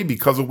unfortunately,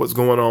 because of what's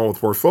going on with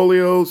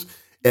portfolios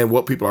and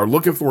what people are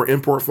looking for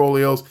in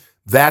portfolios,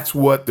 that's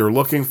what they're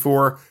looking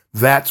for.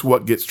 That's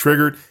what gets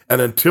triggered.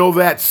 And until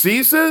that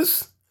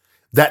ceases,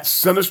 that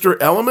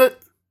sinister element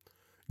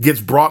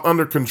gets brought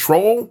under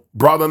control,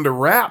 brought under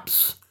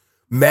wraps,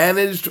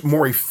 managed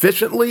more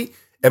efficiently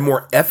and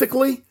more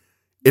ethically,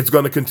 it's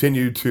going to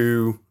continue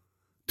to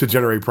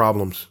generate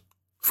problems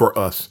for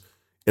us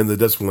in the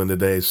discipline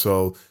today.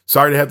 So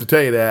sorry to have to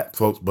tell you that,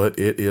 folks, but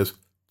it is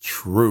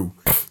true.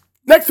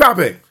 Next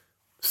topic.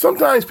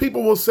 Sometimes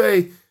people will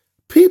say,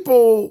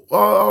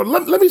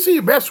 let me see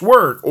your best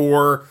work,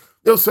 or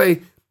they'll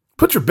say,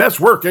 put your best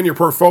work in your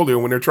portfolio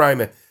when they're trying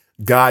to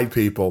guide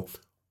people.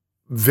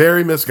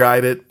 Very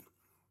misguided,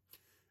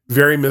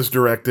 very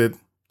misdirected,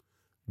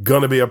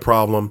 gonna be a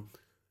problem.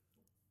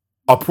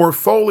 A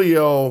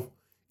portfolio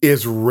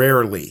is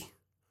rarely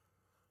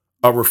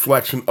a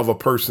reflection of a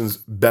person's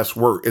best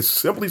work. It's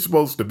simply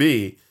supposed to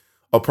be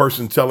a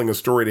person telling a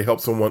story to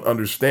help someone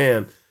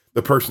understand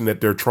the person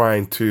that they're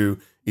trying to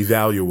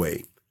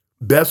evaluate.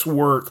 Best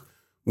work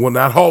will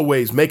not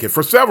always make it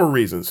for several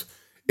reasons.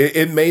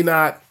 It may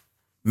not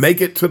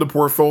make it to the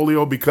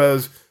portfolio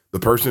because the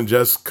person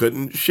just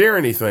couldn't share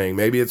anything.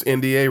 Maybe it's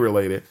NDA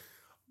related.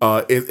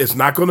 It's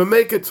not going to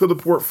make it to the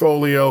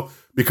portfolio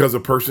because a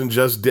person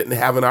just didn't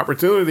have an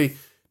opportunity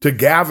to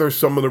gather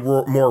some of the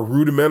more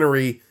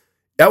rudimentary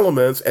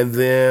elements and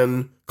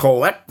then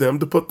collect them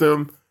to put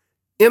them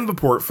in the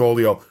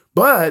portfolio.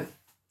 But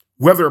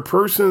whether a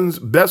person's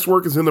best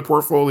work is in the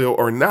portfolio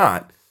or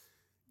not,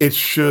 it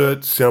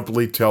should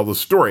simply tell the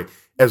story.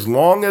 As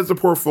long as the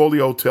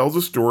portfolio tells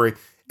a story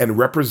and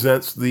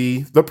represents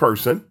the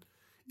person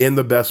in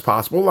the best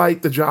possible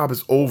light, the job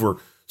is over.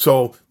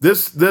 So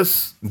this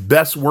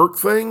best work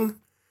thing,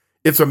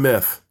 it's a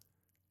myth.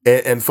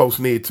 And folks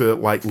need to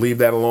leave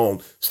that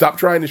alone. Stop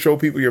trying to show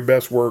people your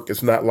best work.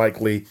 It's not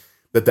likely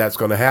that that's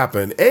going to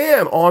happen.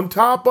 And on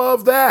top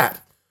of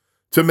that,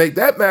 to make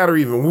that matter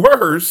even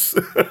worse,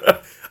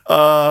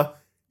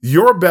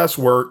 your best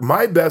work,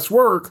 my best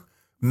work,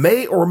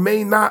 may or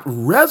may not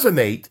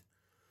resonate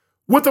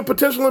with a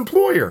potential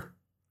employer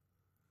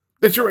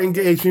that you're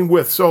engaging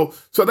with. So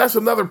that's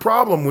another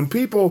problem when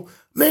people,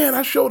 man,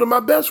 I showed them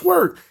my best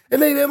work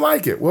and they didn't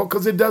like it. Well,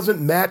 because it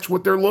doesn't match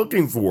what they're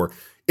looking for.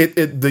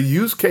 The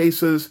use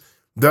cases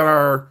that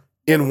are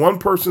in one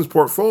person's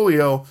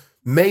portfolio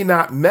may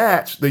not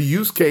match the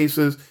use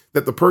cases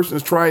that the person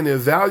is trying to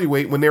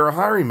evaluate when they're a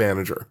hiring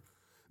manager.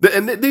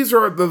 And these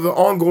are the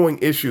ongoing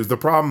issues, the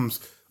problems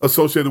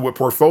associated with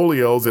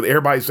portfolios that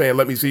everybody's saying,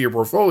 let me see your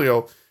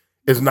portfolio,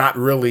 is not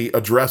really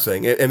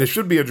addressing. And it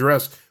should be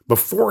addressed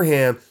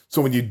beforehand.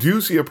 So when you do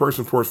see a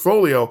person's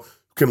portfolio,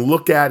 you can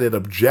look at it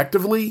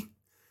objectively,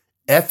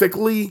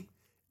 ethically,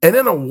 and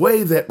in a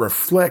way that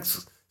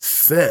reflects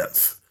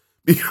sense.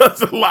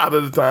 Because a lot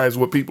of the times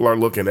what people are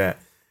looking at,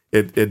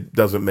 it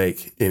doesn't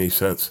make any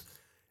sense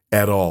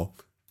at all.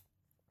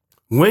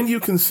 When you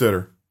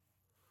consider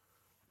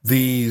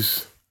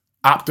these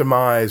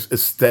optimized,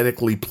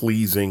 aesthetically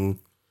pleasing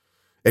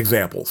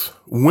examples,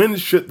 when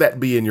should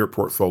that be in your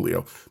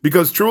portfolio?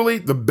 Because truly,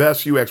 the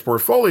best UX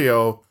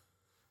portfolio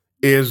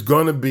is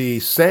going to be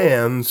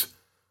sans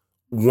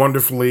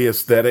wonderfully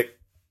aesthetic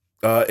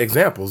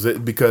examples,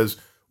 because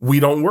we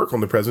don't work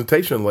on the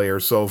presentation layer.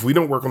 So if we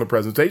don't work on the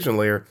presentation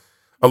layer,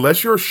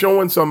 unless you're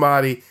showing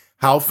somebody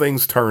how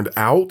things turned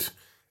out,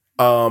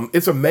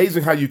 it's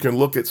amazing how you can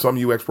look at some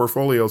UX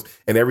portfolios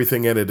and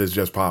everything in it is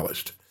just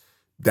polished.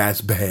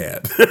 That's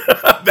bad.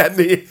 That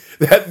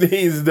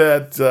means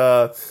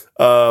that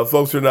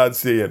folks are not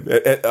seeing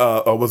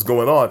what's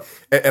going on.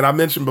 And I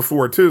mentioned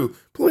before too,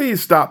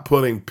 please stop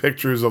putting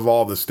pictures of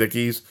all the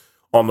stickies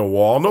on the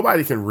wall.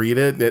 Nobody can read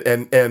it.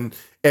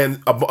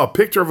 And a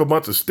picture of a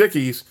bunch of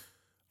stickies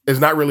is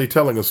not really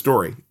telling a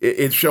story.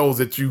 It shows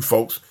that you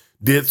folks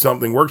did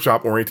something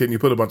workshop oriented and you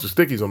put a bunch of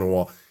stickies on the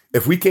wall.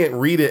 If we can't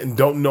read it and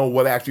don't know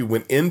what actually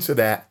went into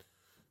that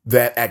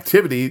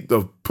activity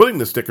of putting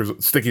the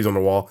stickies on the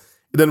wall,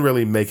 it doesn't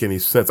really make any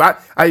sense.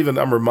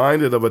 I'm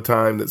reminded of a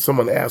time that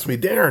someone asked me,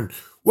 Darren,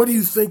 what do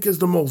you think is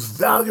the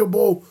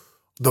valuable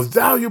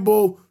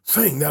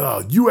thing that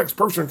a UX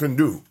person can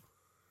do?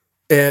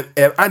 And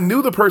I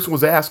knew the person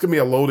was asking me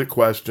a loaded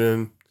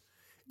question,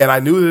 and I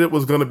knew that it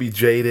was going to be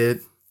jaded.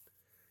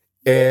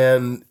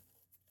 And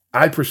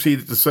I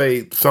proceeded to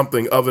say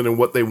something other than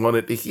what they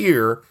wanted to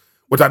hear,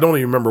 which I don't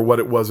even remember what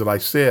it was that I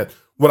said.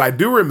 What I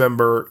do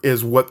remember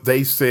is what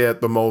they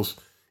said the most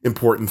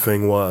important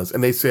thing was.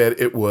 And they said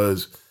it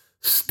was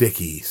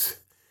stickies.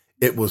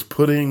 It was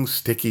putting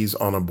stickies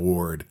on a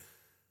board.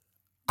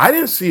 I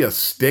didn't see a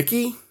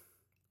sticky.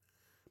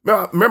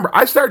 Now, remember,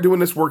 I started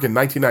doing this work in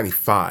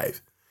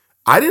 1995.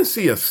 I didn't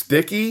see a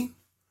sticky.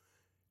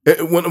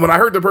 When I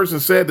heard the person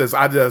said this,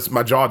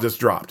 my jaw just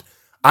dropped.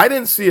 I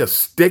didn't see a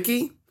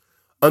sticky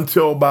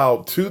until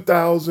about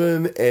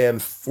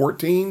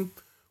 2014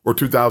 or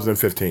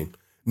 2015.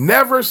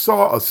 Never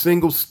saw a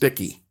single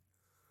sticky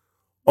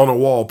on a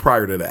wall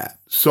prior to that.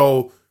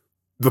 So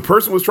the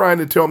person was trying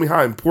to tell me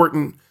how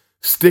important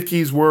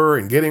stickies were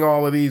and getting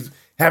all of these,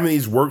 having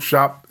these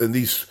workshops and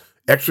these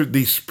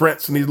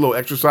sprints and these little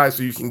exercises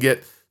so you can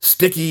get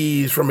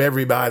stickies from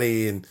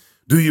everybody and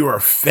do your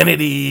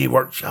affinity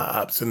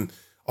workshops and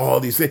all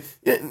these things.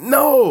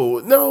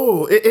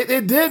 No,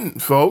 it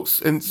didn't,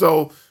 folks. And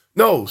so,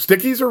 no,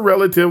 stickies are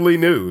relatively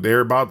new.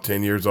 They're about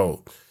 10 years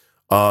old.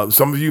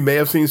 Some of you may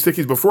have seen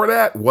stickies before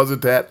that.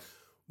 Wasn't that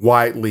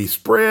widely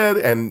spread?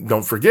 And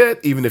don't forget,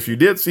 even if you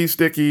did see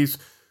stickies,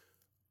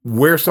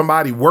 where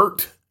somebody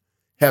worked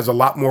has a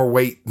lot more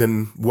weight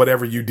than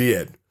whatever you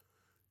did.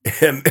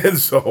 And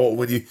so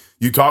when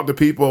you talk to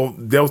people,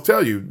 they'll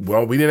tell you,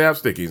 well, we didn't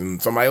have stickies.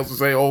 And somebody else will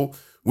say, oh,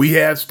 we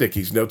had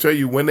stickies. And they'll tell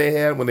you when they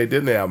had, when they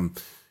didn't have them.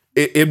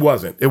 It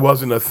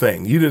wasn't a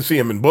thing. You didn't see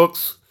them in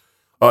books,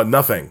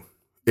 nothing.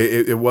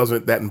 It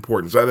wasn't that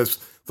important. So I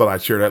just thought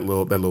I'd share that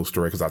little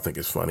story because I think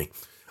it's funny.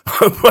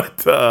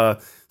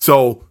 But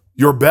so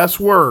your best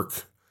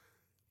work,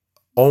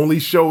 only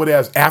show it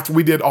as after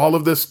we did all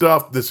of this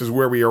stuff, this is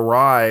where we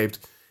arrived.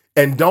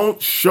 And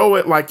don't show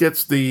it like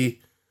it's the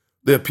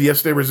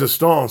pièce de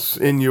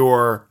résistance in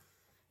your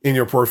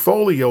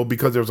portfolio,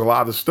 because there's a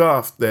lot of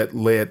stuff that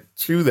led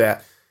to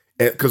that.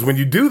 Because when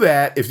you do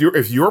that, if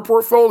your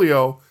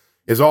portfolio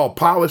is all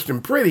polished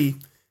and pretty,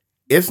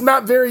 it's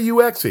not very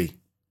UX-y.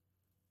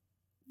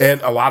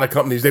 And a lot of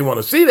companies, they want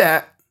to see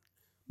that,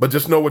 but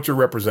just know what you're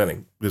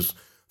representing. Just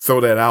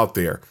throw that out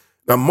there.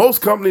 Now,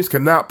 most companies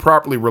cannot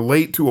properly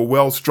relate to a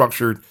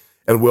well-structured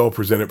and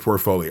well-presented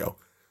portfolio.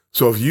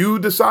 So if you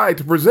decide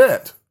to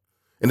present,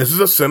 and this is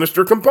a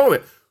sinister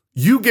component,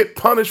 you get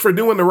punished for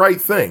doing the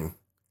right thing,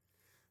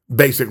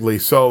 basically.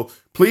 So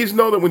please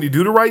know that when you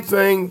do the right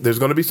thing, there's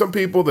going to be some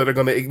people that are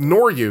going to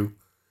ignore you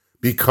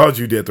because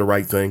you did the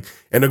right thing.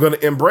 And they're going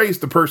to embrace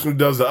the person who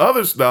does the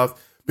other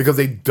stuff because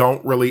they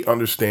don't really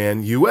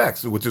understand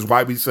UX, which is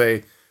why we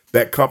say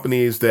that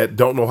companies that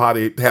don't know how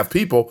to have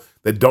people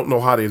that don't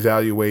know how to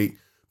evaluate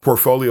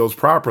portfolios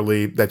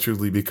properly, that's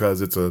usually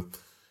because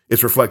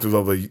it's reflective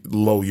of a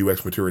low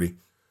UX maturity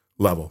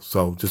level.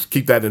 So just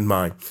keep that in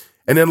mind.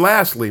 And then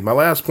lastly, my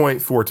last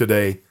point for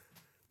today,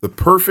 the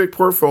perfect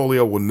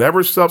portfolio will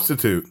never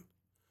substitute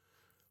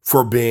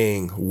for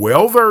being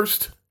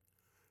well-versed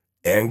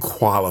and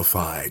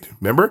qualified.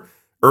 Remember,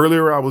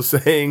 earlier I was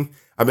saying,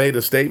 I made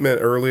a statement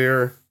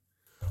earlier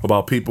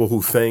about people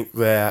who think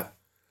that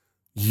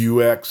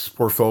UX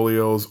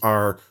portfolios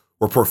or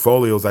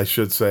portfolios, I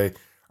should say,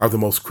 are the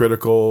most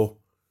critical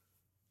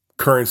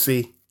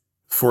currency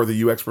for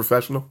the UX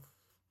professional.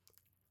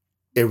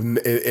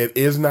 It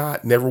is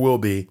not, never will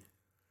be.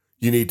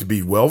 You need to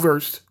be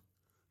well-versed,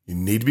 you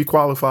need to be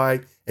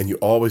qualified, and you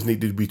always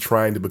need to be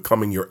trying to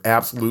becoming your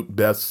absolute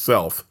best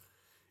self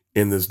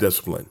in this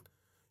discipline.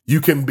 You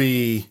can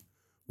be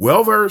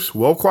well-versed,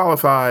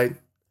 well-qualified,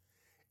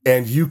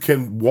 and you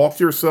can walk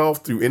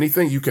yourself through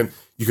anything. You can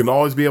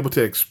always be able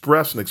to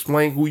express and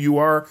explain who you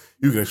are.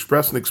 You can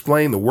express and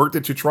explain the work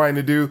that you're trying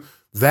to do.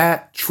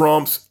 That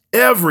trumps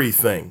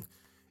everything.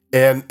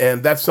 And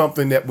that's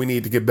something that we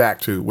need to get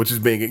back to, which is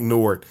being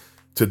ignored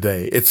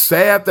today. It's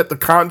sad that the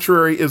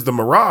contrary is the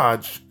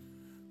mirage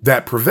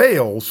that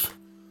prevails,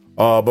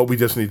 but we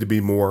just need to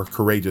be more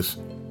courageous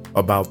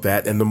about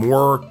that. And the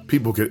more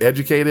people get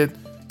educated,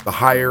 the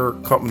higher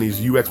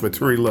companies' UX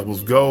maturity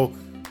levels go,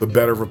 the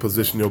better of a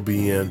position they'll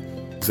be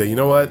in. Say, you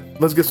know what?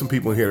 Let's get some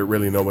people in here that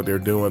really know what they're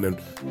doing. And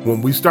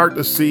when we start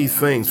to see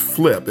things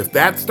flip, if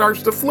that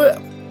starts to flip,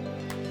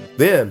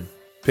 then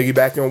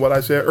piggybacking on what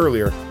I said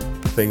earlier,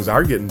 things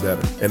are getting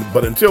better.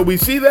 But until we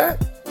see that,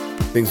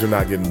 things are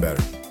not getting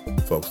better.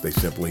 Folks, they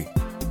simply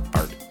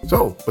aren't.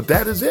 So, but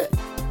that is it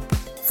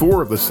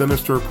for the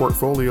Sinister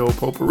Portfolio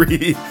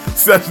Potpourri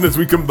session as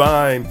we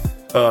combine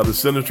the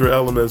Sinister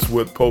elements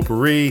with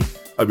Potpourri.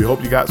 We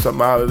hope you got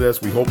something out of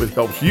this. We hope it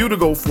helps you to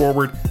go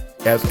forward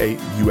as a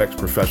UX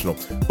professional.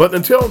 But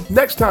until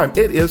next time,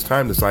 it is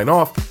time to sign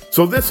off.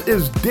 So this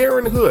is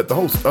Darren Hood, the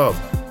host of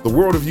The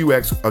World of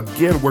UX,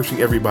 again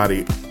wishing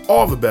everybody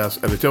all the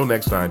best. And until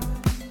next time,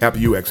 happy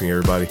UXing,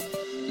 everybody.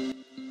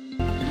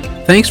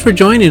 Thanks for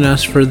joining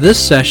us for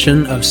this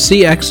session of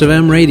CX of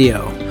M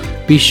Radio.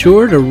 Be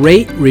sure to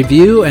rate,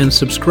 review, and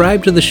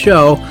subscribe to the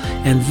show,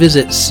 and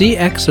visit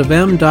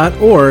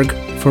cxofm.org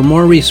for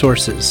more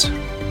resources.